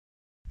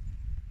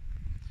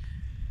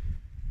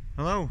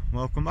Hello,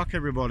 welcome back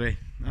everybody.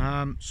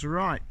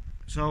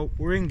 So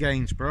we're in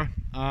Gainsborough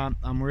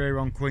and we're here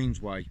on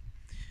Queensway.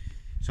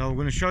 So we're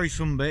going to show you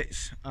some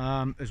bits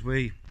as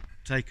we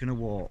taking a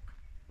walk.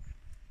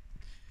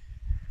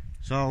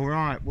 So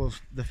right, well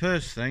the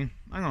first thing,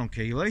 hang on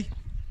Keely,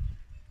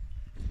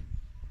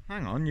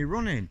 hang on, you're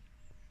running.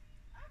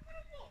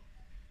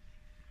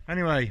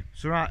 Anyway,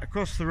 so right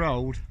across the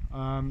road,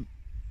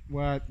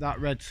 where that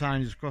red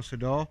sign is across the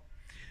door,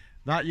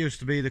 that used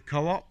to be the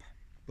co-op.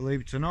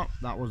 Believe it or not,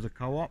 that was the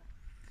co-op.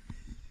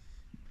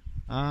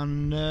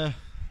 And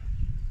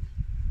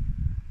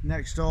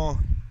next door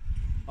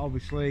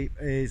obviously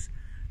is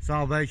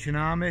Salvation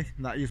Army.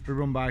 That used to be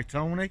run by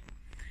Tony.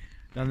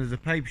 Then there's a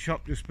paper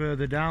shop just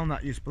further down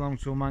that used to belong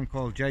to a man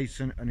called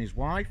Jason and his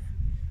wife.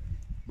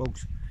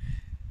 Bugs.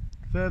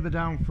 Further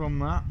down from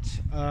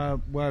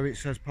that, where it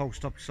says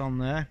post office on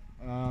there,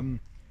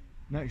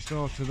 next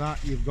door to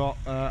that you've got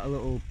a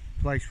little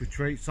place with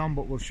treats on,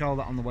 but we'll show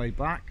that on the way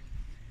back.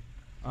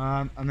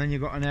 And then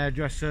you've got an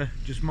hairdresser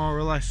just more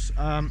or less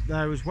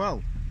there as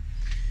well.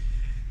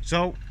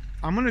 So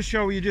I'm going to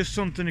show you just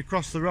something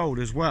across the road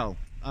as well.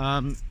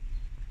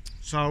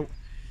 So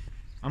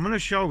I'm going to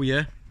show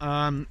you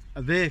a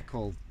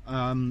vehicle.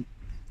 Right,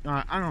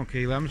 hang on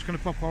Keely, I'm just going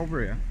to pop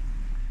over here.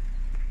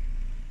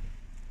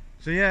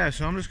 So yeah,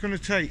 so I'm just going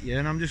to take you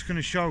and I'm just going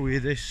to show you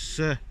this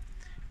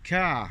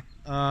car.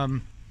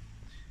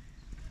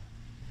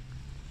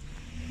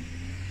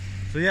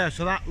 So yeah,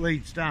 so that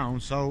leads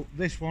down. So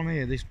this one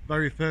here, this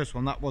very first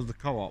one, that was the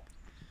co-op.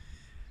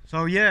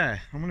 So yeah,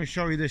 I'm going to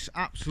show you this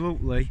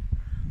absolutely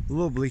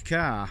lovely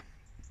car.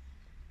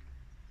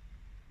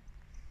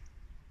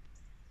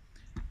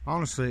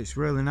 Honestly, it's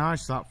really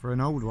nice that for an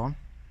old one.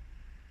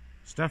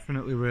 It's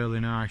definitely really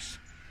nice.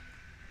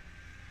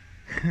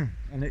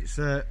 And it's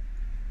an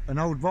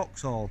old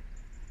Vauxhall.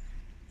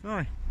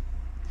 Sorry.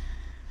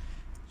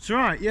 So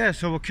right, yeah,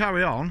 so we'll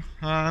carry on,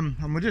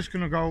 and we're just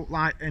going to go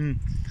like in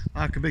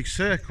like a big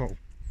circle.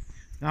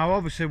 Now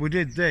obviously we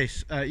did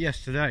this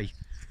yesterday,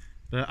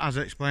 but as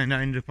I explained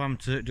I ended up having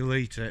to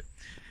delete it.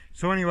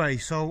 So anyway,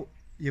 so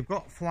you've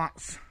got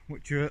flats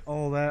which are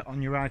all there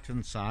on your right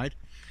hand side,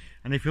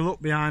 and if you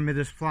look behind me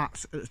there's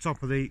flats at the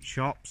top of the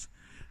shops,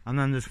 and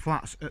then there's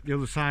flats at the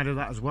other side of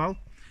that as well,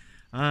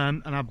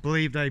 and I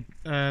believe they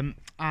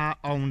are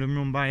owned and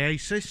run by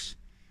ACES.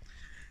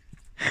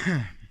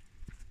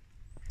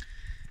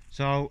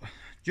 So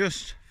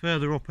just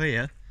further up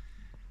here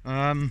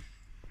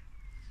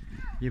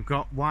you've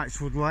got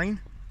Whiteswood Lane.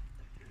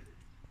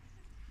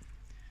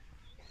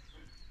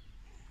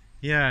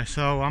 Yeah,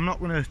 so I'm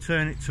not going to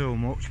turn it too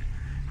much,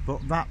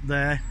 but that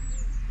there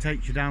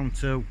takes you down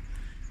to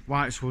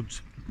Whiteswood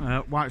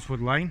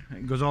Lane.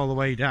 It goes all the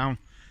way down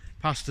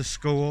past the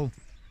school,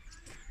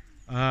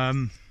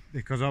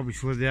 because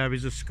obviously there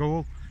is a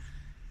school.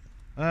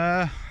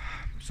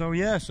 So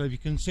yeah, so if you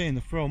can see in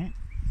the front,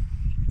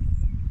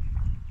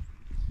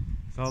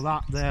 so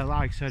that there,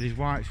 like I said, is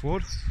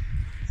Whiteswood.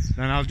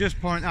 Then I'll just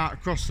point out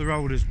across the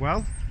road as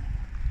well.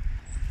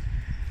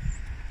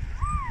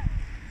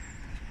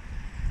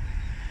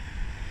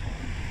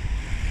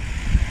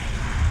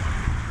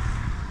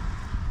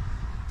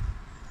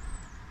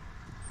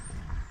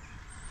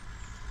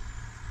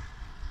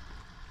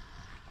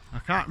 I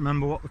can't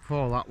remember what they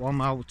call that one.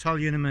 I'll tell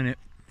you in a minute.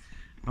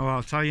 Oh,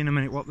 I'll tell you in a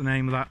minute what the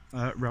name of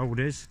that road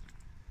is.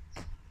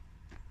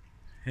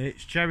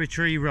 It's Cherry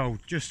Tree Road,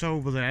 just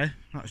over there.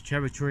 That's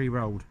Cherry Tree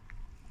Road.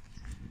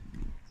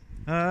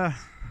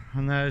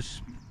 And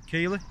there's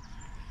Keely.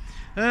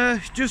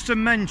 Just to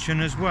mention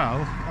as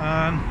well,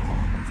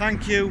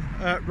 thank you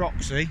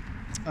Roxy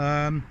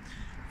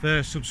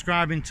for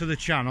subscribing to the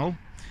channel.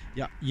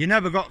 Yeah, you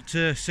never got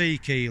to see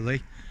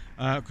Keely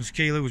because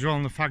Keely was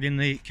rolling the fag in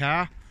the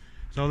car.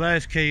 So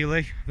there's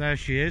Keely, there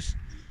she is.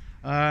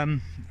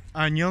 And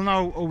you'll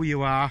know who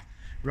you are,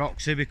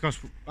 Roxy, because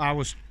I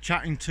was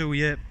chatting to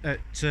you at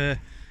the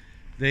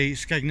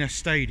Skegness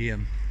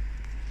Stadium.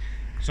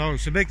 So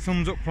it's a big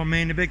thumbs up from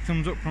me and a big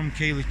thumbs up from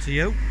Keely to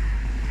you.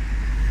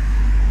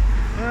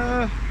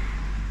 And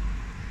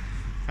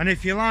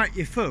if you like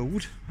your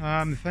food,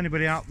 if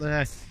anybody out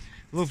there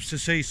loves to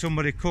see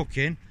somebody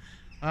cooking,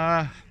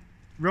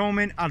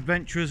 Roaming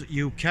Adventurers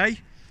UK,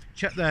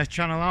 check their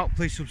channel out.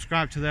 Please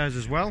subscribe to theirs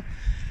as well,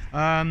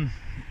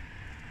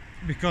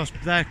 because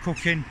they're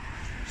cooking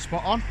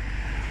spot on.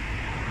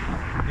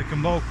 They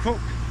can both cook.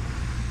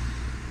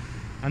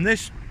 And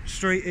this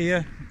street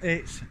here,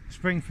 it's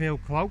Springfield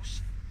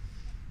Close.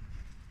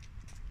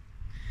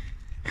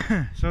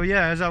 So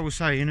yeah, as I was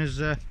saying,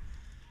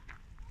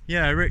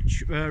 yeah,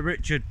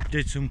 Richard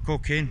did some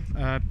cooking,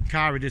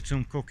 Cara did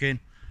some cooking,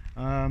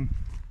 and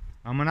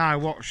when I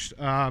watched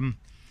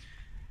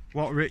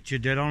what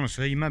Richard did,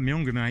 honestly, he made me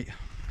hungry, mate.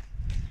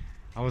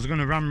 I was going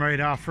to ram raid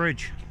our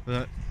fridge,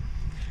 but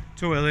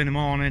too early in the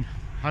morning.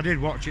 I did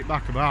watch it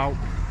back about,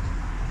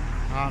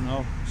 I don't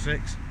know,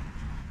 6.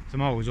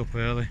 I'm always up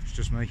early, it's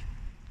just me.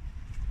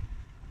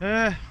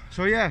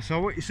 So yeah,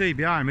 so what you see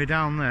behind me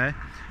down there,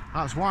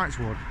 that's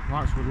Whiteswood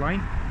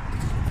Lane.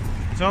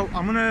 So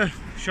I'm going to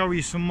show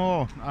you some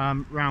more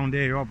round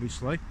here,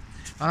 obviously.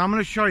 And I'm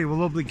going to show you a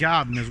lovely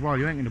garden as well.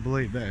 You ain't going to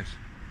believe this.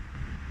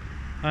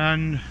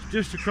 And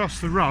just across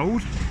the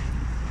road,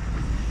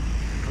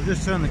 I'll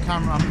just turn the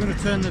camera. I'm going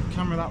to turn the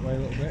camera that way a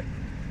little bit.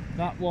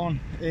 That one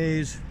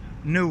is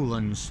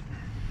Newlands.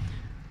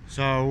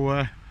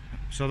 So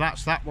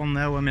that's that one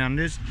there where my hand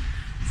is.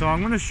 So I'm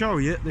going to show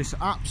you this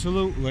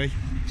absolutely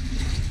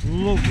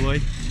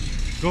lovely,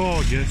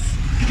 gorgeous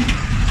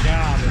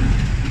garden.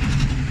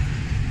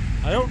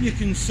 I hope you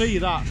can see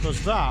that,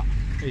 because that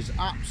is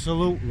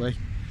absolutely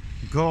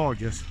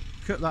gorgeous.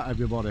 Look at that,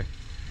 everybody.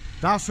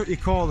 That's what you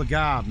call a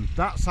garden.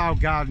 That's how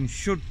gardens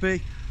should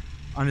be,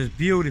 and as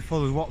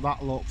beautiful as what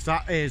that looks.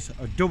 That is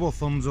a double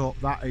thumbs up.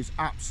 That is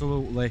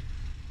absolutely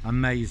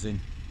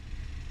amazing.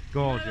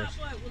 Gorgeous.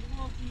 You know that bloke was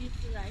walking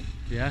yesterday?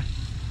 Yeah.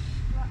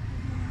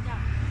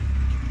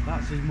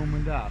 That's his mum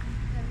and dad.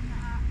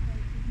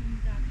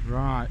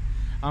 Right.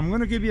 I'm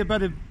going to give you a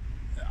bit of...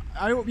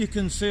 I hope you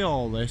can see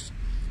all this.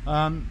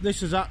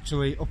 This is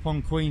actually up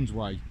on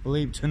Queensway,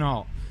 believe it or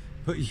not.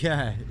 But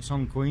yeah, it's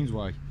on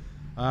Queensway.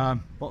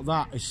 But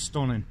that is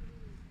stunning.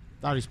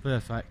 That is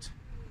perfect.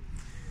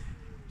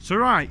 So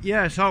right,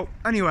 yeah, so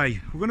anyway,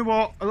 we're going to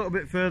walk a little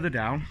bit further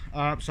down.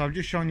 So I've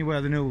just shown you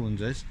where the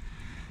Newlands is.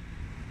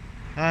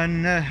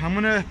 And I'm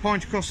going to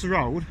point across the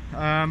road.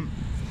 Now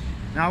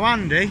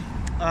Andy,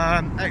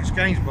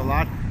 ex-Gainsborough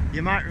lad,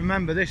 you might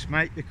remember this,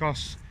 mate,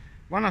 because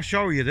when I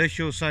show you this,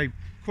 you'll say,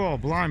 "Oh,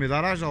 blimey,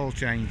 that has all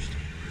changed."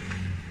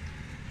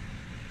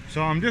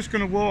 So I'm just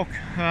going to walk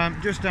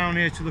just down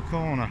here to the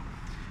corner.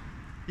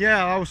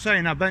 Yeah, I was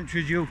saying,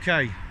 Adventures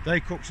UK, they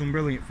cook some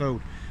brilliant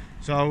food.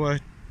 So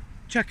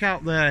check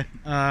out their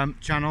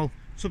channel,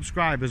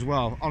 subscribe as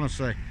well.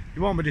 Honestly,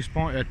 you won't be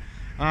disappointed.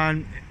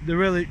 And the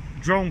really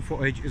drone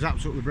footage is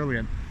absolutely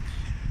brilliant.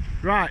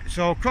 Right,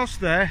 so across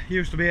there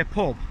used to be a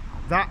pub.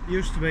 That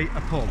used to be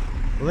a pub.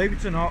 Believe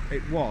it or not,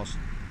 it was.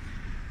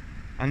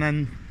 And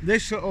then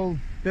this little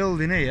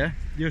building here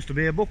used to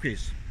be a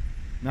Bookies.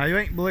 Now you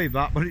ain't believe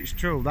that, but it's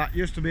true. That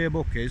used to be a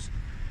Bookies.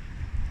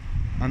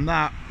 And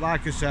that,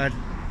 like I said,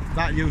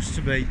 that used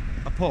to be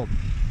a pub.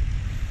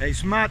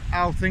 It's mad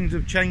how things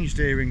have changed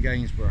here in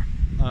Gainsborough.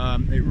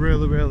 It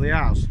really, really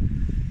has.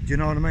 Do you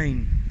know what I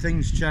mean?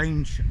 Things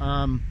change.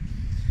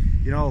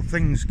 You know,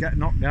 things get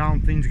knocked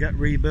down, things get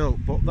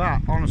rebuilt. But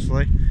that,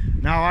 honestly,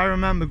 now I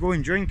remember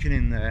going drinking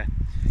in there.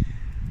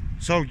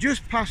 So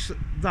just past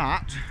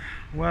that,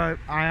 where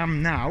I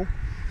am now,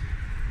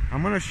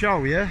 I'm going to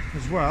show you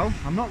as well.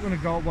 I'm not going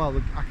to go,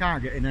 well, I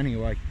can't get in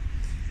anyway.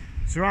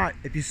 So right,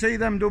 if you see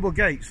them double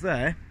gates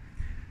there,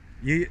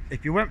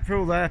 if you went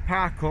through there,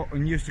 park up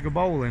and used to go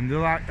bowling,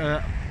 there's like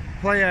a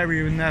play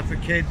area in there for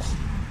kids,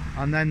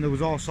 and then there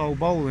was also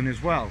bowling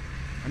as well.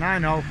 And I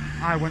know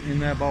I went in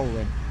there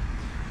bowling.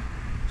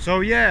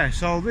 So yeah,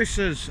 so this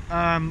is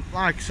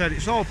like I said,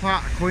 it's all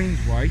part of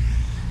Queensway.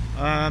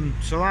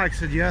 So like I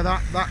said, yeah,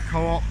 that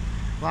co-op,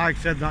 like I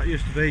said, that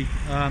used to be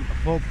a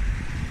pub.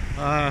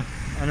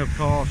 And of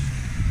course,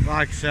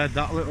 like I said,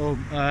 that little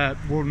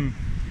wooden,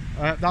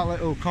 that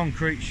little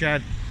concrete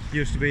shed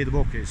used to be the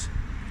Bookies.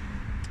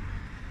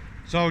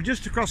 So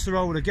just across the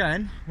road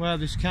again, where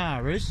this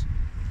car is,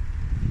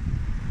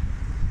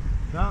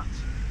 that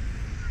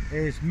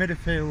is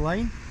Midfield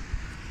Lane.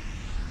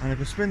 And if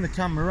I spin the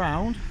camera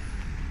around,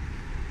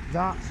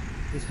 that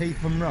is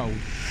Heapham Road.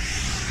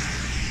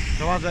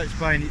 So as I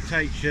explained, it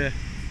takes you,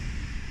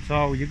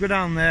 so you go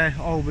down there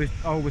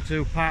over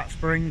to Park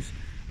Springs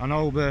and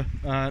over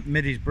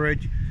Middy's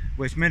Bridge,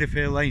 which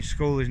Midfield Lane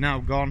School is now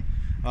gone.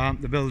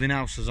 The building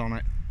houses on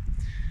it.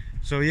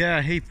 So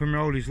yeah, Heapham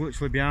Road is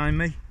literally behind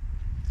me.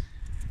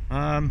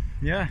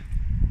 Yeah,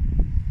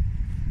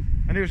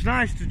 and it was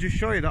nice to just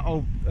show you that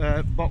old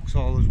box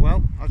hall as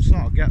well. I just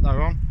thought I'd get that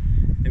on.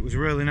 It was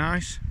really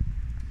nice.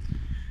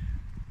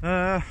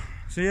 So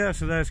yeah,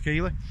 so there's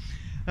Keely.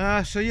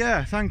 So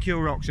yeah, thank you,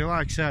 Roxy.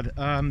 Like I said,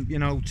 you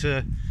know,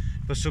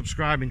 for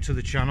subscribing to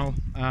the channel.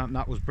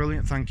 That was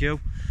brilliant, thank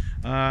you.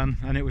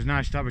 And it was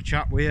nice to have a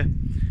chat with you.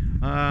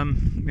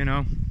 You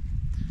know,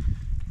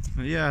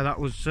 yeah, that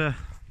was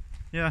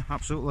yeah,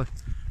 absolutely.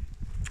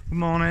 Good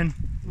morning.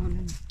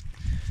 Morning.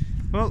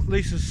 Well, at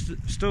least there's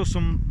still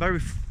some very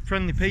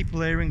friendly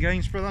people here in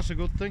Gainsborough. That's a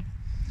good thing.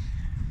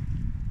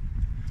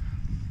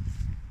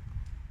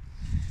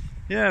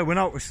 Yeah, we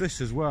noticed this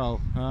as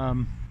well.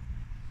 Don't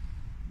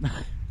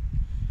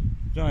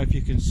know if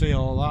you can see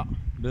all that,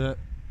 but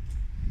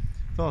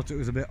thought it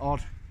was a bit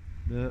odd.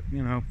 But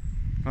you know,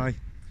 hey,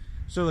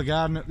 still a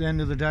garden at the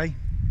end of the day.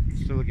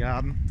 Still a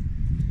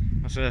garden.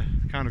 That's a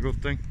kind of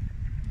good thing.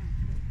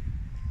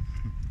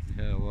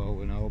 Yeah, well,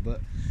 we know,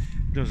 but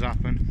it does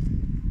happen.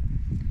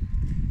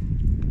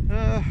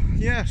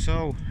 Yeah,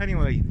 so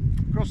anyway,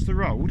 across the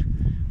road,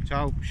 which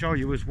I'll show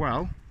you as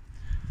well.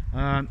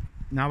 Now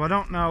I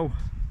don't know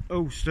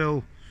who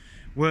still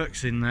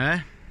works in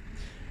there,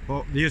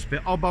 but there used to be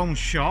Obbone's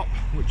shop,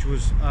 which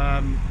was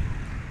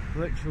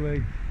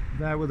literally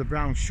there with the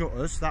brown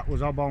shutters. That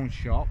was Obbone's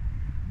shop.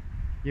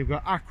 You've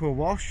got Aqua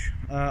Wash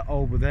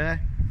over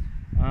there.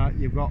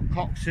 You've got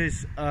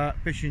Cox's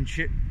fish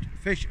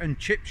and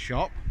chip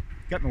shop.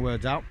 Get my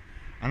words out.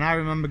 and I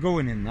remember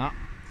going in that.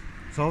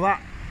 So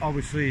that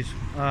obviously is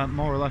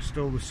more or less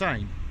still the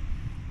same,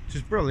 which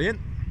is brilliant.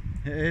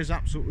 It is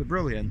absolutely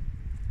brilliant,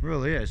 it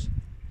really is.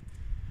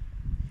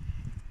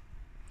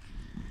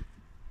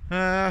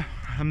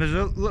 And there's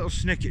a little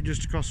snicket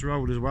just across the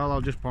road as well,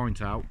 I'll just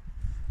point out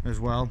as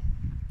well.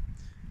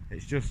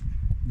 It's just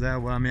there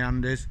where my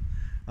hand is.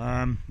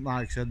 Like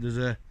I said, there's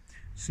a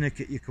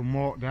snicket you can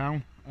walk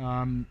down,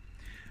 and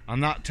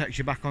that takes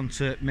you back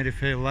onto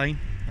Midfield Lane,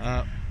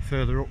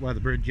 further up where the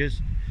bridge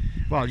is.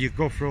 Well, you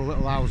go through a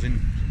little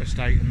housing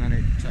estate and then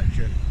it takes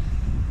you.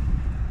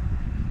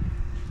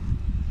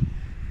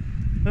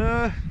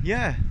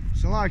 Yeah,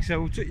 so like I said,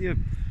 we'll take you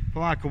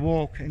for like a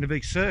walk in a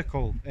big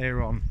circle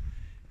here on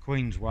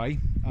Queensway,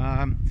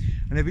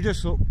 and if you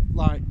just look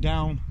like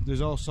down,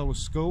 there's also a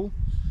school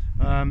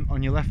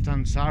on your left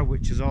hand side,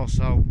 which is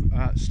also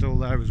still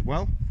there as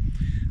well,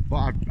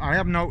 but I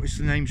have noticed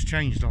the name's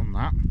changed on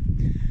that.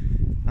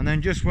 And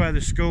then just where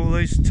the school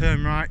is,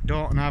 turn right,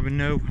 Dorton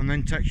Avenue, and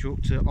then takes you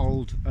up to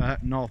Old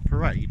North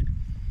Parade.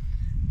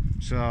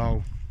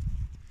 So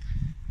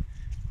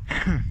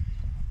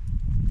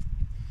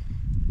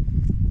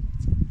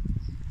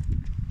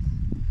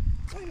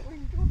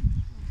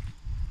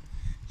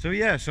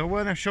yeah, so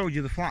when I showed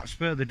you the flats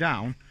further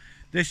down,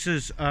 this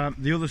is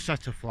the other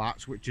set of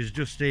flats, which is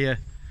just here,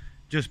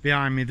 just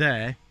behind me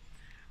there.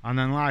 And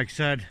then like I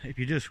said, if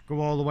you just go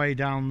all the way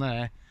down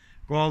there,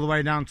 go all the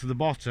way down to the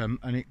bottom,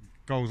 and it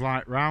goes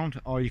like round,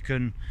 or you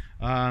can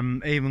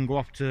even go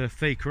off to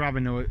Thika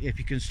Avenue. If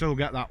you can still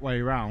get that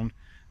way round,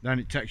 then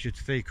it takes you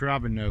to Thika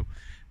Avenue.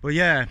 But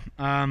yeah,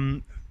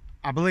 I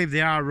believe they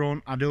are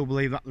run, I do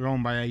believe that they're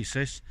owned by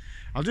ASIS.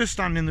 I'll just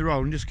stand in the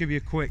road and just give you a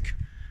quick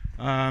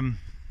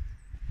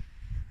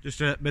just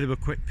a bit of a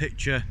quick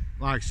picture,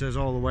 like it says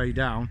all the way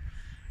down,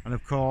 and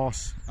of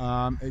course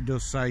it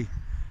does say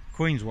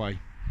Queensway.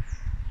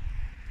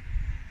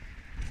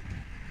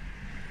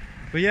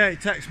 But yeah,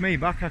 it takes me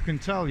back, I can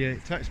tell you,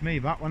 it takes me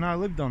back when I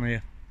lived on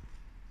here,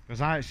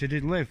 because I actually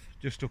did live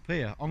just up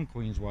here on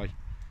Queensway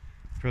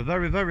for a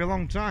very, very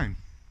long time.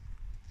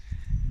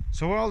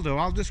 So what I'll do,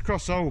 I'll just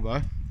cross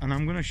over and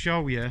I'm going to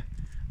show you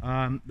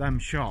them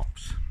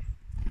shops,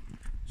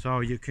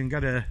 so you can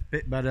get a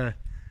bit better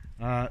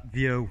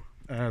view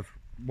of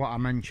what I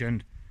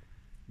mentioned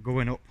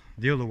going up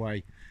the other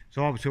way.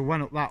 So obviously we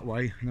went up that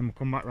way and then we'll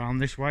come back around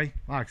this way.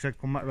 Like I said,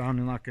 come back around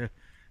in like a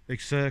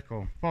big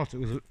circle. Thought it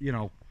was, you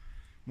know,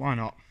 why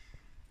not?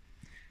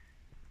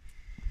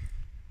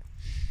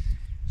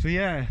 So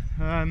yeah,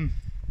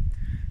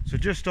 so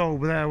just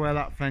over there where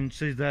that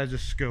fence is, there's a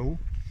school.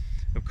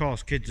 Of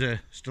course kids are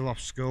still off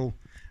school.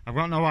 I've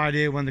got no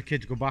idea when the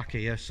kids go back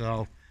here,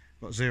 so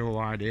I've got zero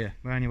idea.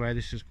 But anyway,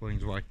 this is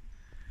Queensway.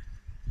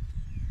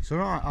 So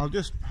right, I'll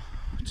just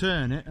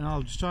turn it and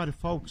I'll just try to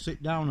focus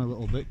it down a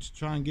little bit to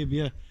try and give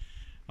you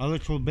a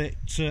little bit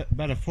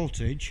better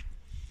footage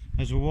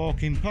as we're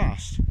walking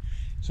past.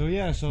 So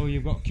yeah, so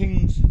you've got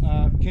King's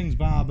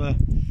Barber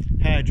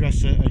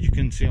hairdresser, as you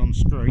can see on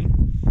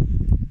screen.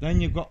 Then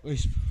you've got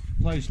this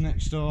place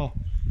next door,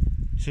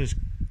 it says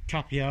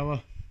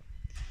Capiella.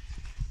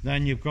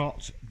 Then you've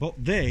got,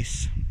 but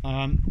this,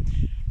 I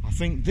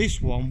think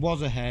this one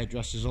was a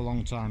hairdresser's a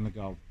long time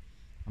ago.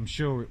 I'm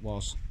sure it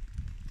was.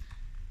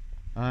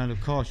 And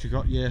of course you've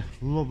got your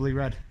lovely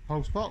red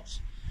post box.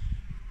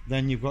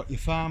 Then you've got your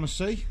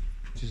pharmacy,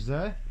 which is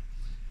there.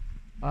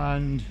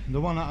 And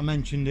the one that I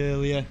mentioned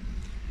earlier,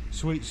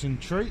 sweets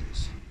and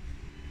treats.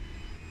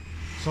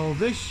 So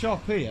this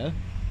shop here,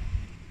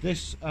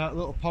 this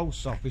little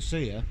post office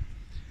here,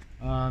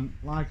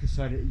 like I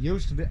said, it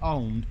used to be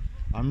owned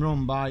and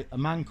run by a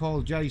man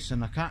called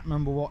Jason. I can't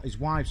remember what his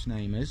wife's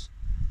name is.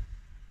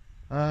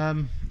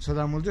 So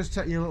then we'll just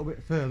take you a little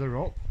bit further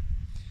up.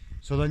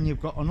 So then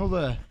you've got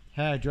another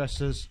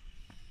hairdressers,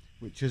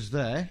 which is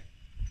there.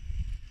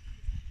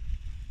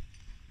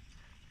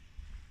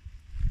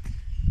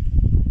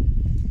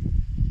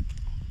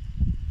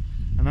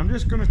 And I'm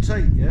just going to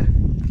take you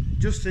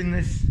just in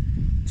this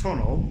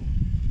tunnel,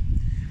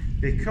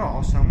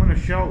 because I'm going to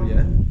show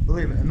you,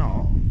 believe it or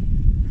not,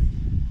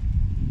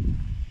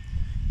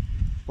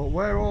 but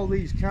where all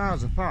these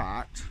cars are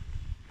parked,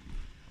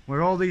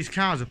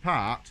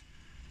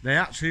 they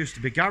actually used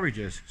to be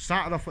garages.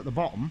 Started off at the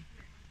bottom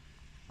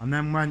and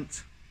then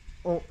went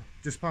up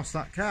just past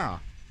that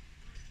car.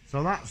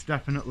 So that's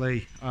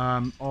definitely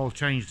all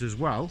changed as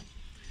well.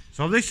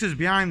 So this is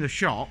behind the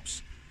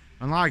shops,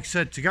 and like I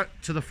said, to get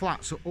to the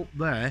flats up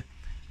there,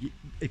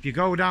 if you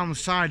go down the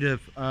side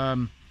of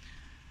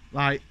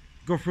like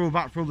go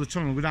back through the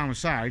tunnel, go down the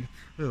side,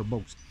 oh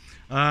bugs,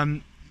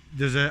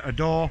 there's a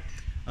door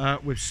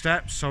with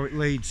steps, so it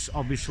leads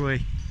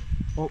obviously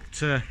up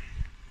to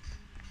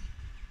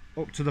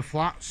the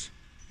flats,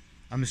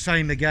 and the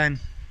same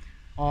again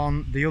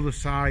on the other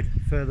side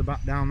further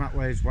back down that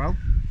way as well.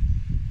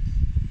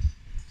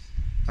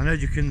 And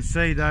as you can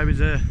see, there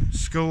is a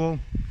school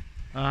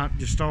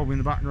just over in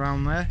the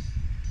background there.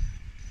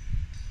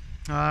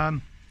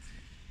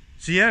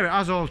 So yeah, it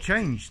has all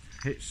changed.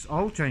 It's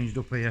all changed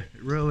up here,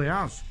 it really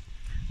has.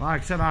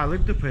 Like I said, I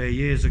lived up here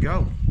years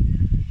ago.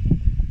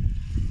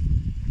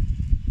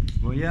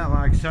 But yeah,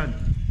 like I said,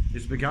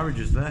 there's the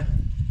garages there.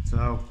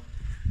 So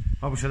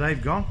obviously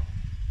they've gone.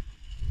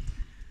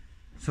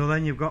 So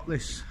then you've got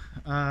this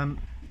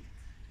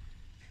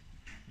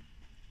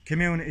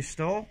community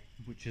store,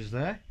 which is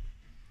there,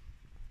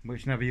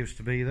 which never used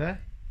to be there.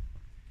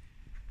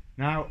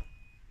 Now,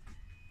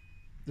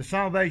 the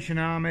Salvation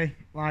Army,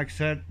 like I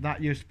said,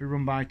 that used to be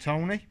run by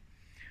Tony.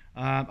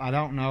 I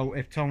don't know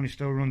if Tony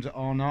still runs it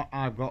or not.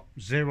 I've got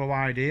zero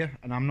idea,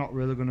 and I'm not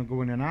really going to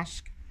go in and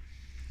ask.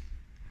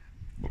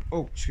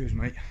 Oh, excuse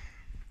me.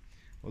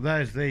 Well,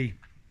 there's the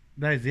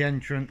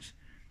entrance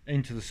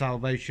into the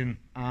Salvation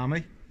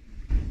Army,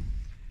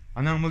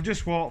 and then we'll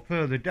just walk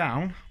further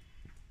down,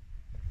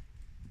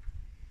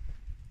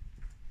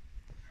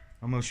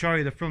 and we'll show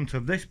you the front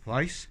of this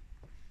place.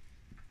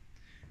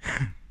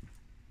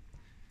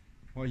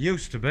 What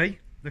used to be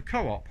the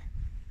co-op.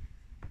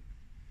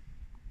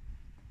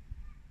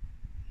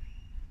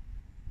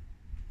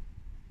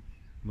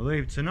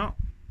 Believe it or not,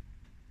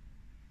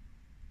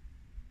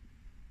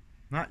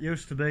 that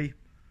used to be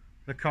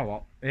the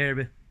co-op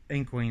here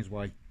in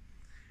Queensway.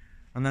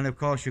 And then of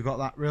course you've got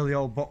that really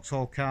old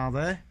Vauxhall car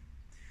there.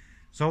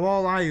 So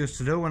all I used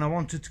to do when I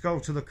wanted to go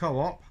to the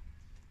co-op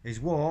is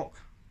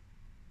walk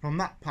from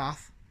that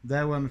path,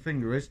 there where my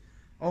finger is,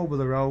 over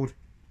the road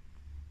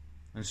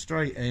and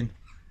straight in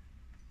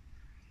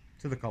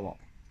to the co-op.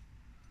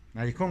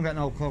 Now you couldn't get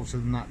no closer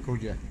than that,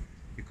 could you?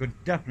 You could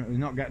definitely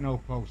not get no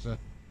closer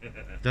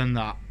than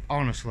that,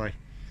 honestly.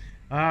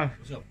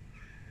 What's up?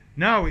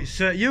 No, it's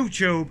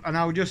YouTube, and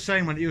I was just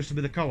saying when it used to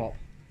be the co-op.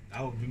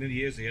 Oh, many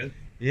years ago.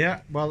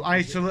 Yeah, well, I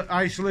used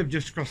to live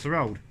just across the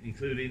road.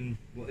 Including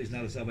what is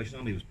now the Salvation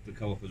Army was the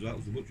co-op as well. It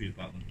was the butchery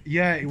department.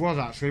 Yeah, it was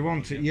actually,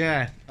 wasn't it?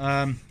 Yeah,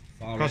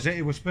 because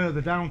it was further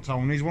down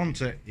Tony's,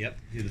 wasn't it? Yep.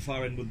 Yeah, the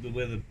far end with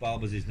where the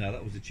Barbers is now.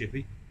 That was the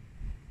Chippy.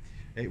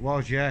 It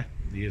was, yeah.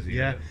 Years ago.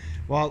 Yeah.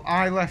 Well,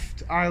 I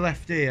left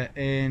here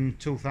in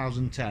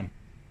 2010,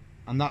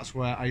 and that's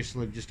where I used to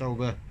live,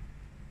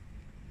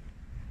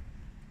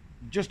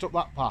 just up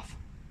that path.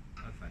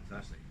 Oh,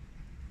 fantastic.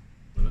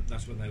 Well,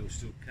 that's when they were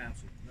still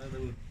council. No, they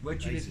were. Where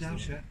do you live now,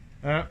 sir?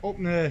 Up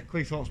near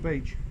Cleethorpes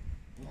Beach.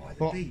 Oh, the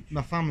But beach.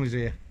 my family's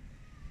here,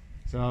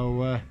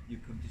 so You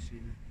come to see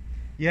them?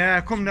 yeah,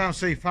 I come down to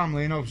see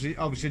family, and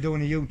obviously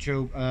doing a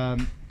YouTube,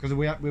 because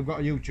we've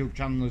got a YouTube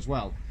channel as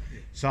well. Yeah.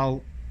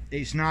 So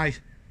it's nice.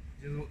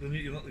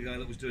 You're not the guy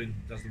that was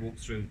does the walk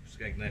through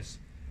Skegness,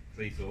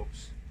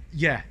 Cleethorpes.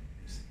 Yeah.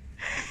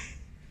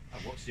 I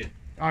watched you.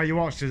 Oh, you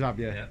watched us, have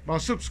you? Yeah. Well,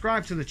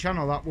 subscribe to the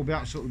channel. That will be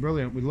absolutely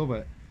brilliant. We'd love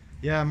it.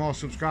 Yeah, more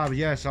subscribers.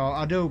 Yeah, so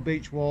I do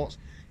beach walks,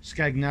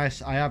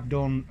 Skegness. I have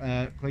done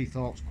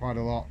Cleethorpes quite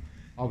a lot.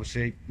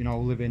 Obviously, you know,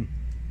 living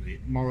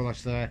more or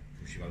less there.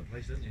 Push your own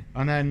place, don't you?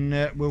 And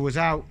then we was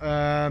out.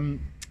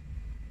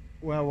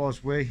 Where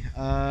was we?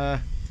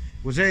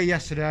 Was here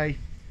yesterday.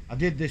 I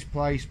did this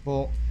place,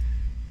 but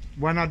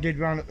when I did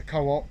round at the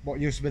co-op,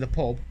 what used to be the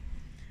pub,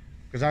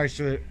 because I used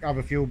to have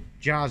a few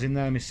jars in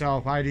there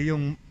myself. I had a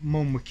young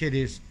mum with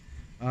kiddies,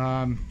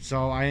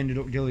 so I ended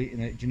up deleting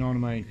it. Do you know what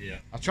I mean? Yeah.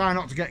 I try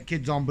not to get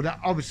kids on, but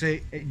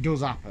obviously it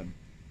does happen.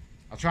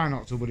 I try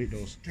not to, but it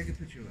does. Take a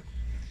picture of us.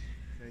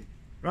 Okay.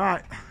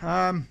 Right.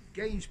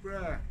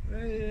 Gainsborough.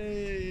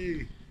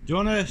 Hey. Do you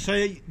want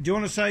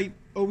to say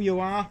who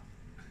you are?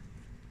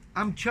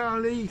 I'm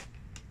Charlie.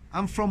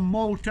 I'm from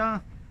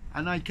Malta,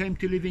 and I came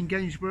to live in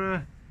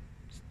Gainsborough.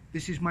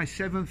 This is my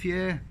 7th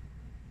year,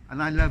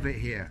 and I love it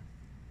here.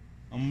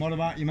 And what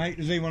about you, mate?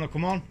 Does he want to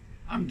come on?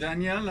 I'm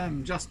Daniel.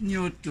 I'm just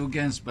new to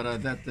Gainsborough.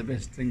 That's the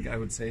best thing I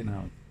would say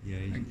now. Yeah,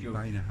 Thank you're you.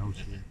 buying a house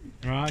here.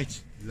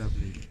 Right.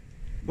 Lovely.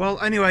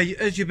 Well, anyway,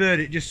 as you've heard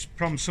it just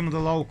from some of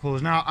the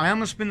locals. Now, I am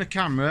going to spin the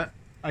camera.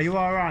 Are you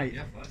all right?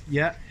 Yeah, fine.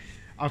 Yeah.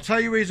 I'll tell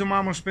you the reason why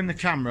I'm going to spin the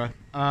camera.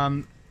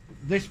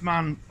 This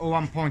man who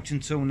I'm pointing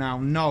to now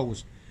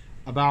knows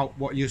about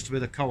what used to be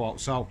the co-op,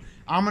 so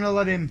I'm going to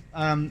let him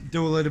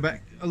do a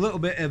little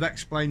bit of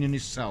explaining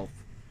himself.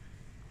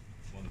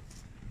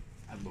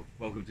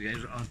 Welcome to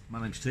Gainsborough.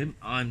 My name's Tim.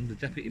 I'm the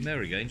Deputy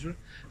Mayor of Gainsborough,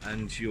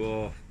 and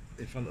you're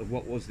in front of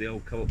what was the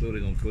old co-op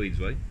building on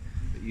Queensway.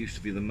 It used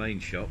to be the main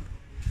shop.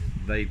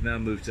 They've now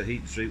moved to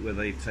Heaton Street, where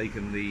they've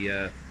taken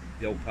the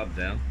old pub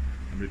down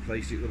and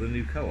replaced it with a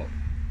new co-op.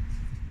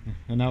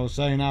 And I was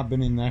saying I've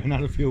been in there and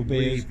had a few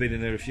beers. We've been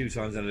in there a few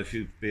times and had a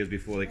few beers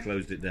before they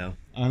closed it down.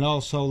 And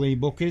also the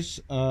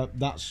bookies.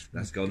 That's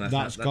gone.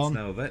 That's gone. gone.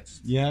 Now a vet's.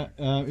 Yeah.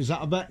 Is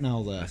that a vet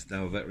now there? That's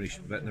now a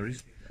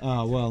veterinaries.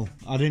 Ah, well,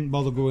 I didn't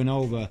bother going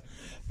over.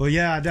 But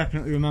yeah, I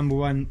definitely remember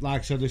when,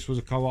 like I said, this was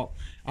a co-op.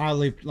 I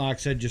lived, like I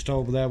said, just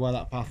over there where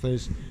that path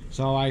is.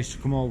 So I used to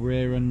come over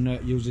here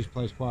and use this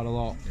place quite a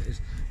lot.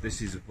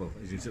 This is, well,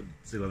 as you said,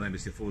 still name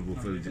it's affordable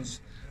food. It's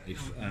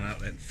an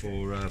outlet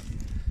for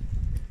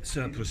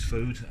surplus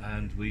food,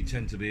 and we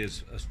tend to be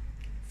as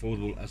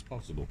affordable as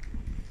possible.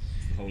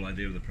 The whole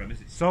idea of the premise.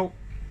 So,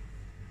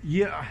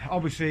 yeah,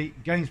 obviously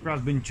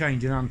Gainsborough's been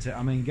changing, hasn't it?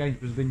 I mean,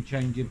 Gainsborough's been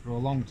changing for a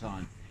long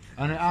time,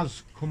 and it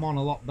has come on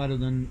a lot better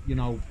than, you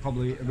know,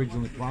 probably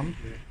originally planned.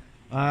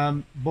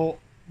 But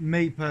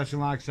me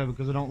personally, like I said,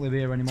 because I don't live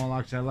here anymore,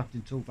 like I said, I left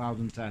in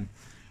 2010.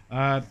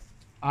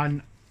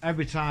 and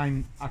every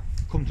time I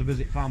come to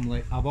visit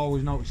family, I've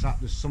always noticed that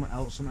there's something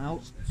else.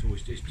 It's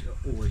always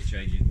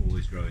changing,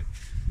 always growing.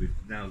 We've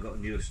now got a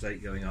new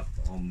estate going up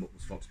on what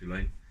was Foxby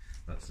Lane.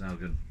 That's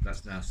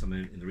now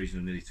something in the region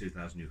of nearly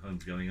 2,000 new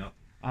homes going up.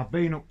 I've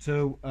been up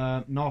to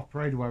North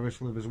Parade where I used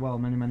to live as well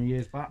many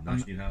years back.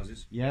 Nice new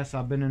houses. Yes,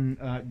 I've been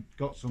and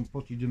got some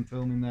footage and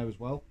filming there as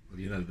well. Well,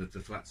 you know, the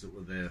flats that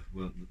were there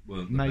weren't the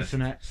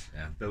Masonettes. best.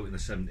 Yeah, built in the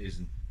 70s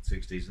and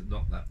 60s and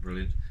not that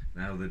brilliant.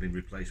 Now they've been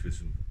replaced with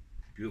some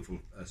beautiful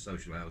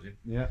social housing.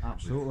 Yeah,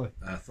 absolutely.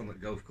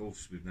 Thunlock Golf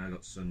Course, we've now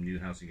got some new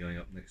housing going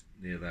up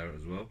near there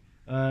as well.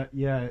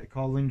 Yeah,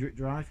 called Lindrick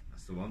Drive.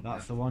 That's the one.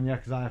 That's the one, yeah,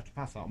 because I have to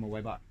pass that on my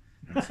way back.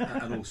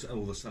 And also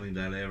all the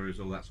Sunningdale areas,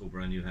 that's all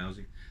brand new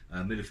housing.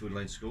 Millerfield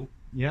Lane School,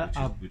 yeah,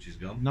 which is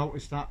gone.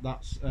 Noticed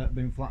that's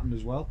been flattened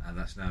as well. And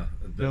that's now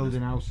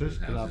building houses.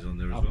 There's houses on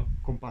there as I've well.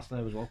 Come past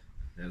there as well.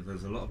 Yeah,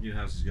 there's a lot of new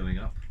houses going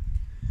up.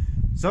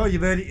 So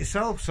you've heard it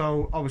yourself.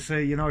 So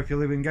obviously, you know, if you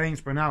live in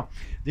Gainsborough now,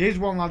 there is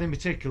one lad in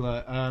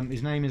particular.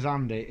 His name is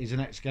Andy. He's an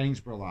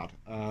ex-Gainsborough lad.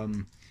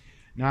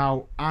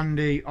 Now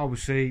Andy,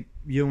 obviously,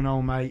 you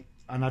know, mate,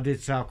 and I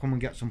did say I'll come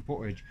and get some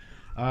footage.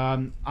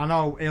 I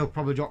know he'll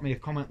probably drop me a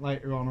comment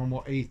later on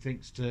what he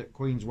thinks to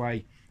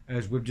Queensway,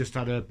 as we've just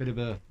had a bit of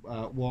a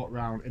walk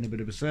round in a bit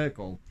of a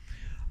circle.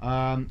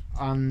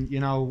 And you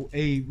know,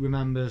 he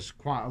remembers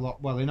quite a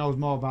lot. Well, he knows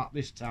more about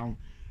this town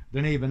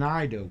than even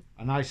I do,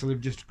 and I used to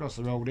live just across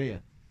the road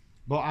here.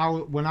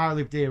 But when I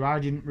lived here, I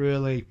didn't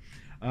really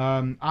go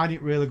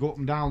up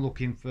and down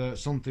looking for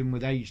something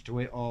with H to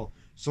it or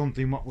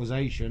something what was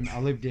Asian. I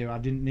lived here, I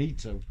didn't need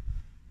to.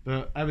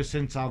 But ever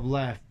since I've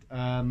left,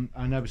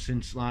 and ever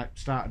since like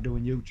started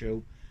doing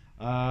YouTube,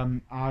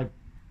 I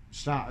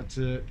started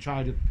to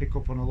try to pick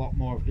up on a lot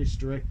more of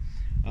history.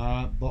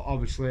 But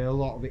obviously a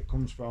lot of it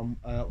comes from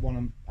one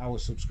of our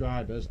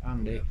subscribers,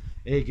 Andy.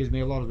 He gives me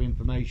a lot of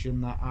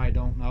information that I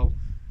don't know,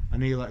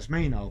 and he lets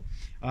me know.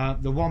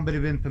 The one bit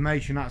of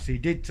information actually he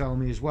did tell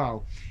me as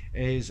well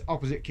is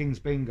opposite King's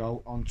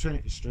Bingo on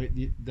Trinity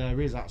Street,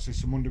 there is actually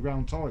some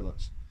underground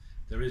toilets.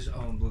 There is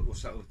on what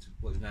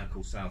is now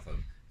called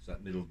Southholm. So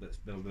that middle bit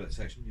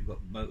section, you've got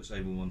Motor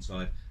Sable on one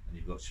side, and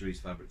you've got Cherise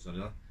Fabrics on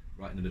the other.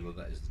 Right in the middle of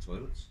that is the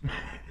toilets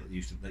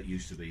that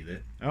used to be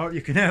there. Oh, you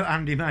can hear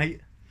Andy,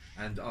 mate.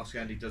 And ask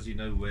Andy, does he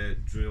know where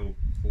Drill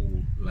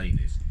Hall Lane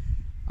is?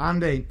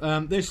 Andy,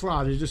 this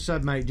lad has just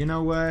said, mate, do you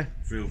know where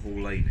Drill Hall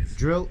Lane is?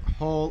 Drill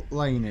Hall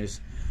Lane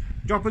is.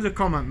 Drop us a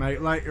comment,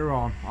 mate, later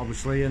on,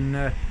 obviously, and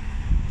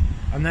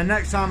then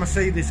next time I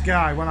see this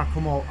guy, when I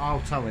come up,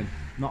 I'll tell him.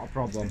 Not a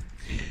problem.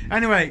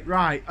 Anyway,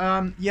 right,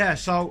 yeah,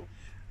 so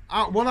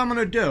what I'm going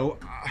to do,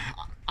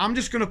 I'm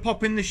just going to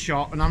pop in this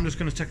shop and I'm just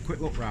going to take a quick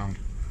look round.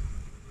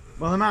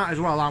 Well, I might as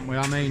well, aren't we?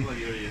 I mean,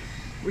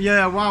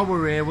 yeah, while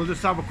we're here, we'll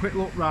just have a quick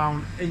look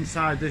round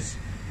inside this,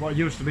 what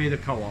used to be the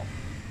co-op.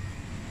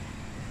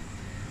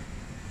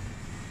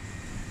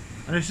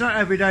 And it's not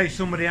every day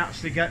somebody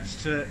actually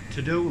gets to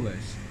do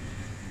this.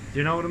 Do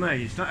you know what I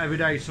mean? It's not every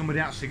day somebody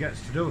actually gets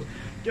to do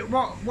it.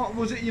 What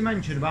was it you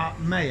mentioned about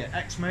mayor?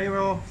 Ex-mayor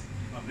or?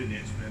 I've been the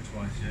ex-mayor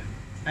twice,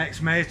 yeah.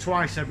 Ex-mayor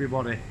twice,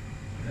 everybody.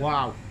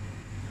 Wow.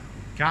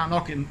 Can't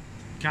knock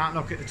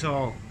it at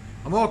all.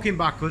 I'm walking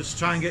backwards to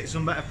try and get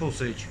some better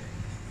footage.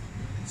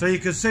 So you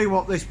can see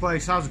what this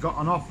place has got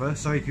on offer.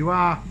 So if you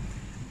are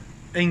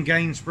in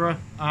Gainsborough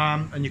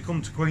and you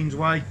come to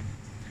Queensway,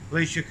 at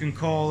least you can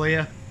call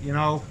here, you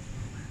know,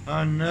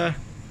 and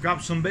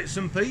grab some bits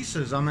and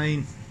pieces. I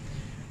mean,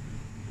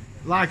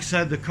 like I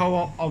said, the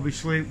co-op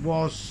obviously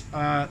was,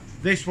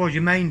 this was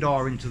your main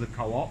door into the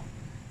co-op.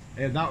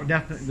 That was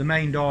definitely the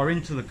main door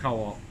into the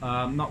co-op,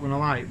 not going to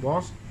lie, it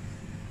was.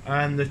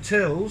 And the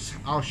tills,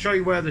 I'll show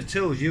you where the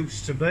tills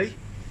used to be,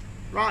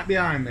 right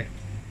behind me.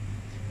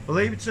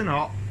 Believe it or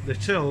not, the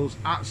tills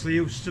actually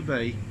used to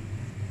be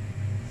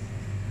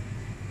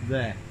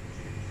there.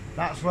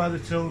 That's where the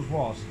tills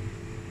was.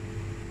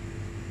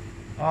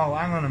 Oh,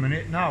 hang on a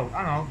minute, no,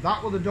 hang on,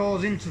 that were the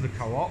doors into the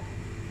co-op.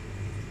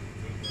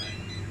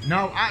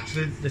 No,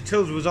 actually, the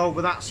tills was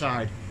over that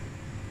side.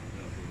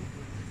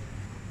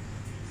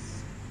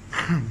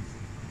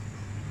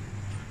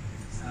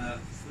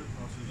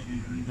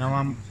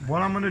 Now,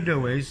 what I'm going to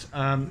do is,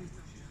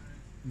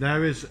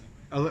 there is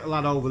a little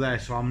lad over there,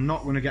 so I'm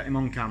not going to get him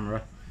on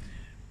camera,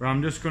 but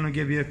I'm just going to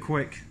give you a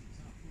quick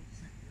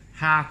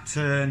half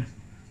turn,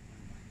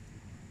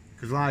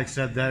 because like I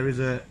said, there is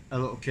a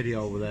little kiddie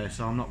over there,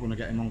 so I'm not going to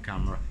get him on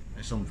camera.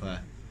 It's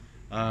unfair.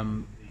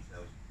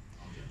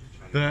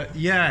 But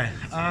yeah,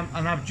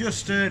 and I've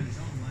just heard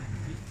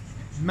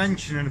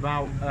mentioning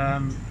about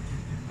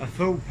a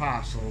food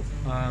parcel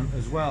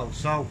as well.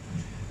 So,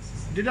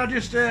 did I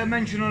just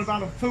mention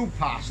about a food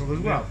parcel as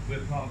well? We're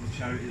part of the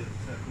charity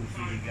called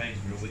Food in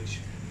Gainsborough, which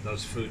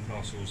does food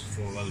parcels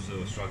for those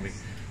who are struggling.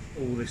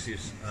 All this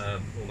is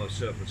almost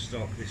surplus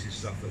stock. This is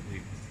stuff that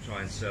we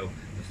try and sell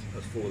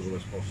as affordable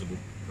as possible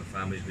for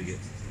families. We get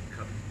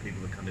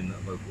people that come in that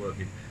are both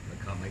working,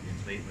 that can't make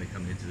ends meet, they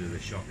come here to do their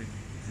shopping.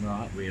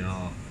 Right. We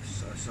are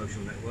a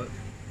social network.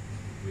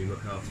 We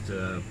look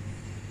after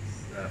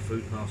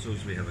food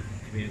parcels. We have a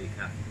community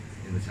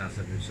in the town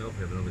centre itself.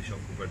 We have another shop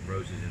called Bread and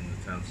Roses in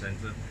the town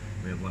centre.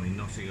 We have one in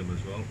Nottingham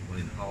as well, one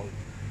in Hull,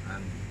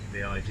 and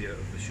the idea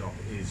of the shop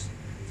is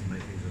to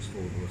make things as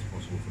affordable as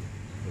possible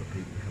for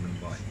people to come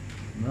and buy.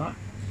 Right.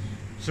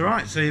 So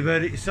right, so you've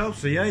heard it yourself,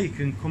 so yeah, you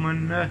can come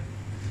and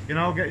you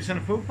know, get yourself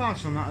a food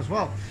parcel on that as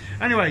well.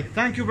 Anyway,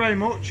 thank you very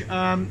much,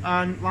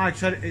 and like I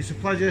said, it's a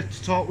pleasure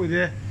to talk with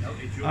you,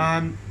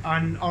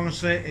 and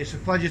honestly it's a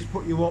pleasure to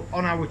put you up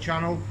on our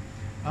channel,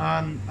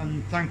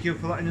 and thank you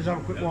for letting us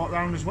have a quick walk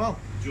around as well.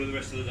 Enjoy the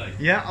rest of the day.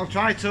 Yeah, I'll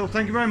try to.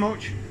 Thank you very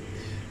much.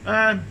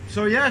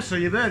 So yeah, so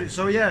you've heard it.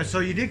 So yeah, so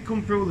you did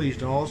come through these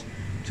doors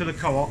to the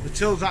co-op. The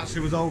tills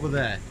actually was over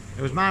there.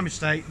 It was my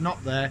mistake,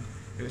 not there.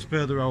 It was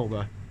further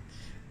over.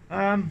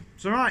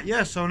 So right,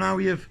 yeah. So now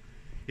you've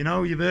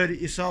heard it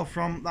yourself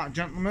from that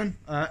gentleman,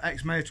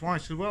 ex-mayor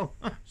twice as well.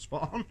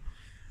 Spot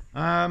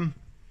on.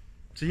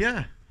 So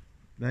yeah,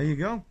 there you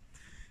go.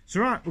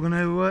 So right, we're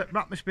going to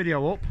wrap this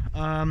video up.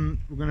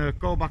 We're going to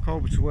go back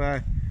over to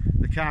where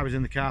the car is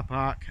in the car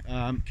park.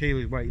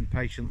 Keely's waiting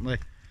patiently.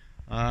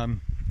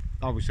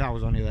 Obviously I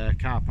was only there.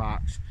 Car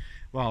parks,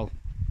 well,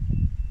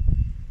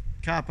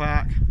 car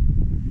park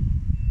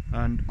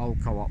and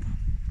old co-op.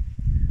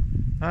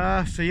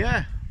 So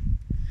yeah,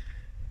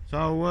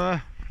 so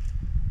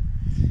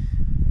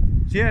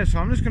yeah, so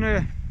I'm just going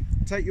to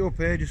take you up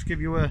here, just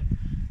give you a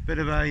bit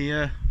of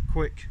a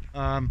quick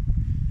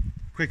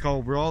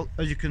overall.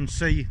 As you can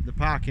see, the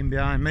parking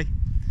behind me,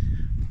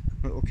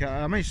 little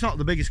car. I mean, it's not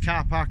the biggest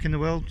car park in the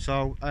world,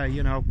 so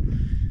you know,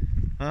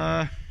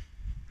 and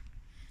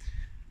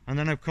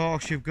then of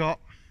course you've got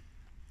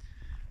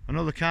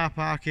another car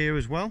park here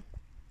as well.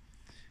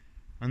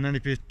 And then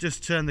if you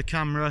just turn the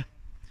camera,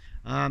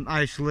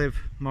 I used to live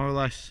more or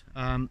less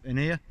in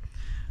here,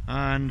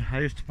 and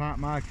I used to park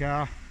my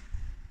car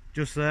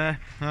just there.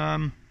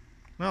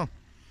 Well,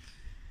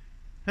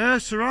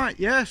 so right,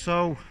 yeah,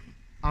 so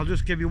I'll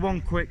just give you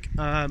one quick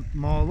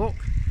more look,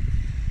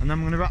 and then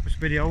we're going to wrap this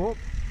video up,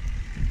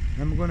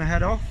 then we're going to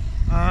head off,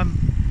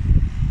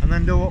 and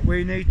then do what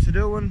we need to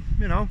do, and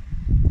you know,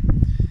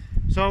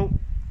 so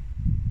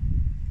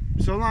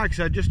like I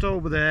said, just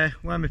over there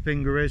where my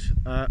finger is,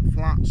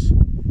 flats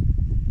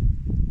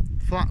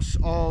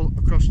all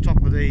across the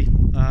top of the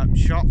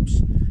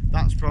shops.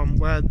 That's from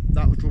where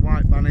that little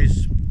white van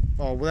is,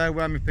 or where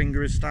my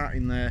finger is,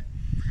 starting there.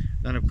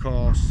 Then of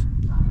course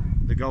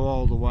they go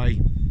all the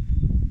way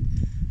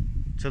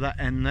to that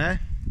end there,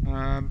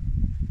 and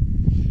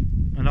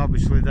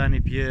obviously then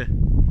if you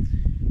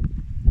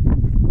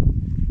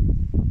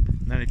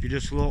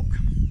just look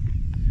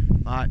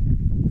like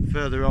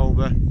further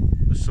over,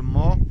 there's some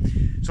more.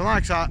 So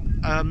like I said,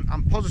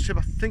 I'm positive,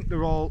 I think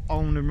they're all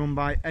owned and run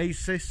by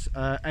ACES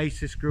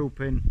Group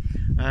in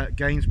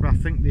Gainsborough, I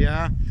think they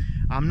are.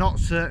 I'm not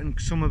certain,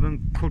 some of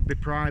them could be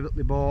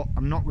privately bought,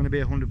 I'm not going to be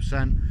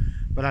 100%,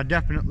 but I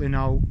definitely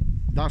know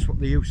that's what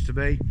they used to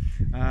be.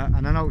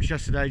 And I noticed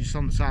yesterday just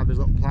on the side there's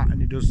a little plaque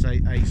and it does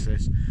say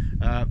ACES,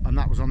 and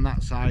that was on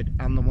that side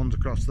and the ones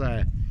across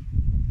there.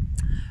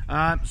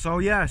 So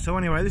yeah, so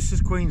anyway, this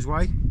is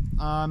Queensway.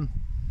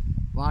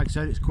 Like I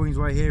said, it's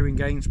Queensway here in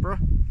Gainsborough.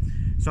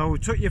 So we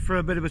took you for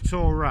a bit of a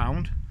tour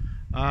around.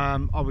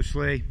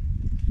 Obviously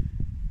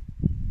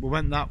we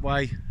went that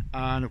way,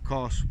 and of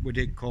course we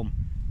did come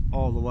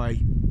all the way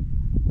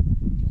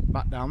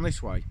back down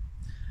this way.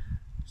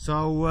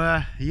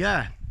 So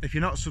yeah, if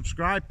you're not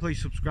subscribed, please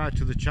subscribe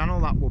to the channel,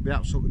 that will be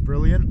absolutely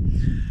brilliant.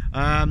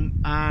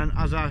 And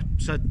as I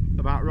said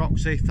about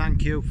Roxy,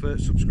 thank you for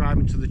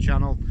subscribing to the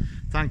channel,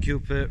 thank you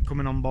for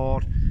coming on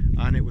board,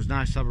 and it was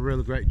nice to have a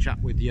really great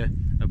chat with you,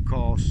 of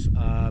course,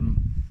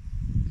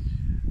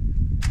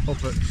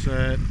 up at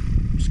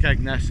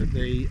Skegness at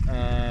the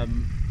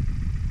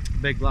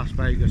big Las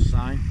Vegas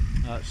sign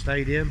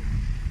stadium.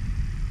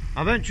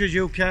 Adventures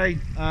UK,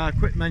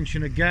 quick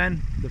mention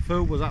again, the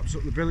food was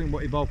absolutely brilliant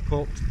what you both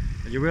cooked.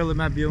 You really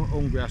made me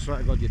hungry, I swear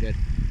to God you did.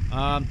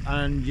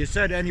 And you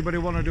said anybody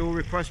want to do a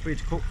request for you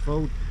to cook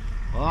food,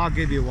 well I'll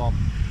give you one.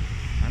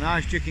 A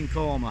nice chicken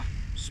korma,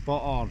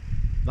 spot on,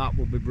 that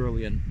would be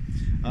brilliant.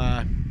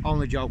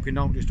 Only joking,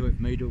 don't just do it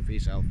for me, do it for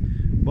yourself.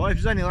 But if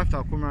there's any left,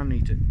 I'll come around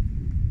and eat it.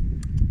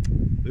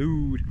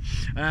 Food.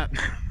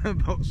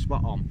 But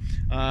spot on.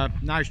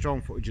 Nice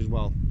drone footage as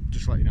well,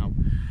 just to let you know.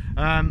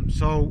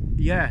 So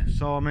yeah,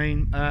 so I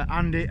mean,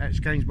 Andy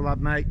at Gainsborough lad,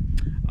 mate,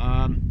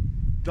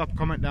 drop a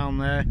comment down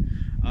there,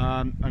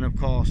 and of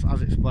course,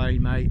 as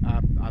explained, mate,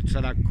 I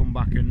said I'd come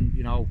back and,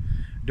 you know,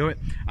 do it.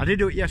 I did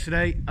do it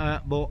yesterday,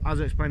 but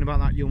as I explained about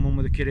that young one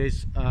with the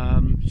kiddies,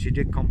 she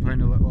did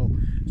complain a little,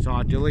 so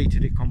I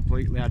deleted it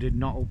completely. I did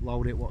not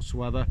upload it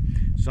whatsoever.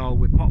 So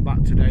we popped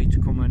back today to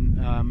come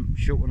and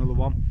shoot another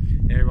one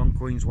here on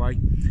Queensway,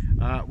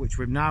 which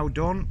we've now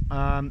done,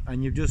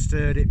 and you've just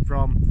heard it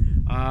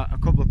from a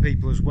couple of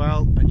people as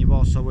well, and you've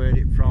also heard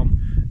it from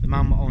the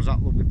man that owns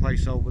that lovely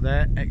place over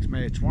there,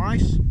 ex-mayor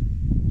twice,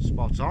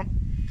 spot on.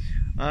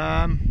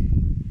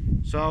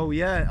 So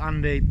yeah,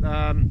 Andy,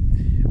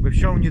 we've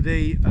shown you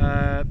the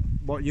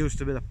what used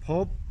to be the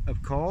pub,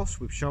 of course,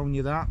 we've shown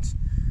you that,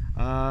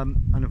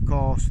 and of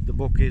course the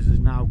bookies is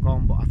now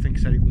gone, but I think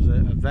said it was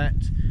a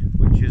vet,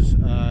 which is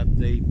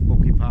the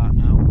bookie part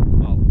now.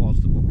 Well, was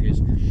the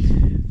bookies.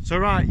 So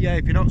right, yeah,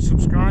 if you're not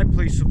subscribed,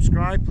 please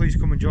subscribe. Please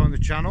come and join the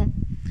channel.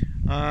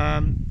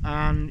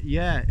 And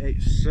yeah,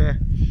 it's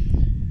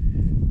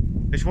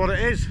what it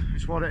is.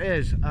 It's what it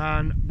is.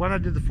 And when I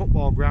did the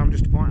football ground,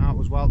 just to point out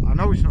as well, I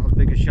know it's not as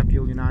big as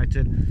Sheffield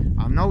United.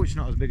 I know it's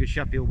not as big as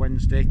Sheffield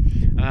Wednesday,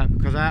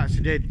 because I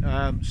actually did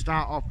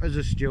start off as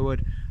a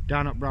steward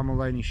down at Bramall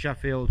Lane in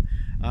Sheffield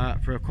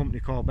for a company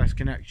called Best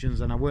Connections,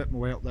 and I worked my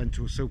way up then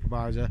to a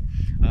supervisor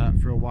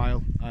for a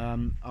while,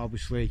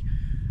 obviously.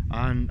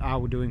 And I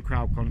was doing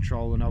crowd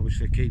control and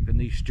obviously keeping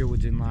these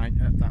stewards in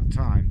line at that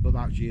time, but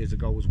that's years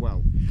ago as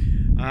well.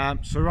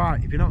 So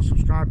right, if you're not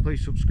subscribed,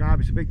 please subscribe.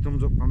 It's a big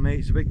thumbs up from me,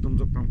 it's a big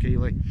thumbs up from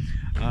Keely.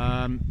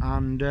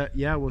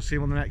 Yeah, we'll see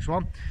you on the next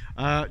one.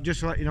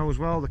 Just to let you know as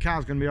well, the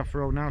car's going to be off the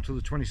road now till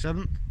the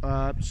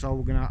 27th, so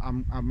we're gonna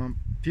I'm a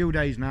few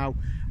days now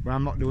where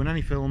I'm not doing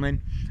any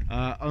filming,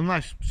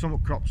 unless something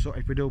crops up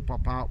if we do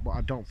pop out, but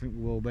I don't think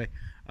we will be.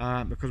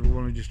 Because we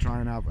want to just try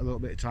and have a little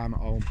bit of time at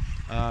home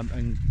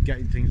and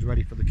getting things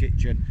ready for the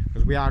kitchen,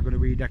 because we are going to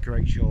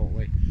redecorate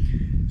shortly.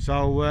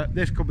 So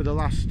this could be the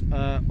last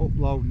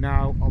upload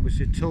now,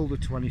 obviously till the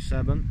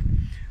 27th.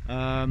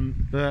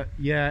 But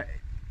yeah,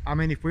 I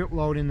mean, if we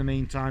upload in the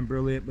meantime,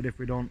 brilliant, but if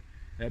we don't,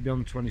 it'll be on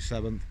the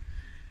 27th.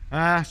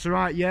 So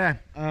right, yeah,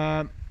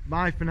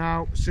 bye for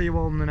now, see you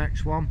all in the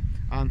next one,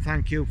 and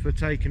thank you for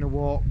taking a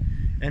walk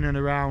in and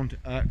around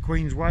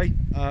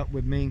Queensway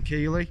with me and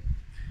Keely.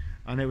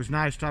 And it was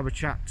nice to have a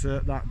chat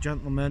to that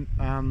gentleman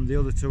and the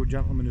other two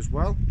gentlemen as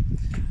well.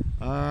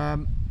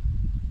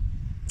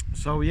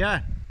 So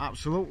yeah,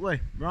 absolutely.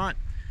 Right,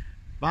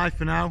 bye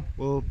for now,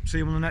 we'll see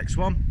you on the next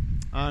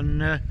one.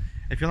 And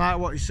if you like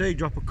what you see,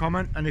 drop a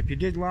comment. And if you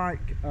did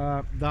like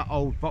that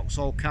old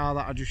Vauxhall car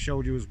that I just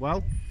showed you as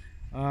well,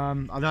 I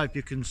don't know if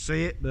you can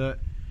see it, but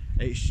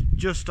it's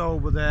just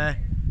over there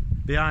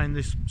behind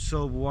this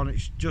silver one.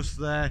 It's just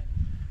there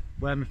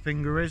where my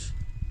finger is.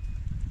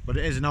 But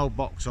it is an old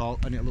Vauxhall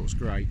and it looks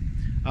great.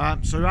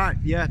 So right,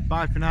 yeah,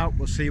 bye for now.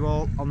 We'll see you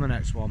all on the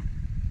next one.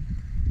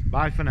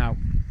 Bye for now.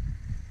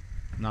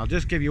 And I'll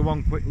just give you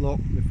one quick look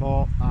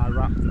before I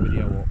wrap the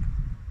video up.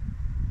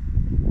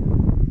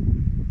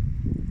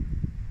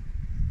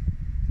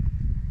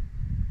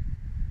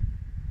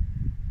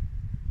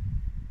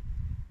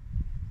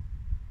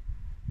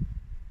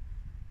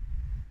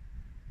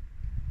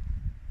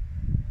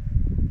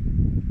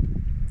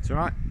 It's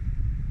alright.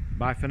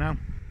 Bye for now.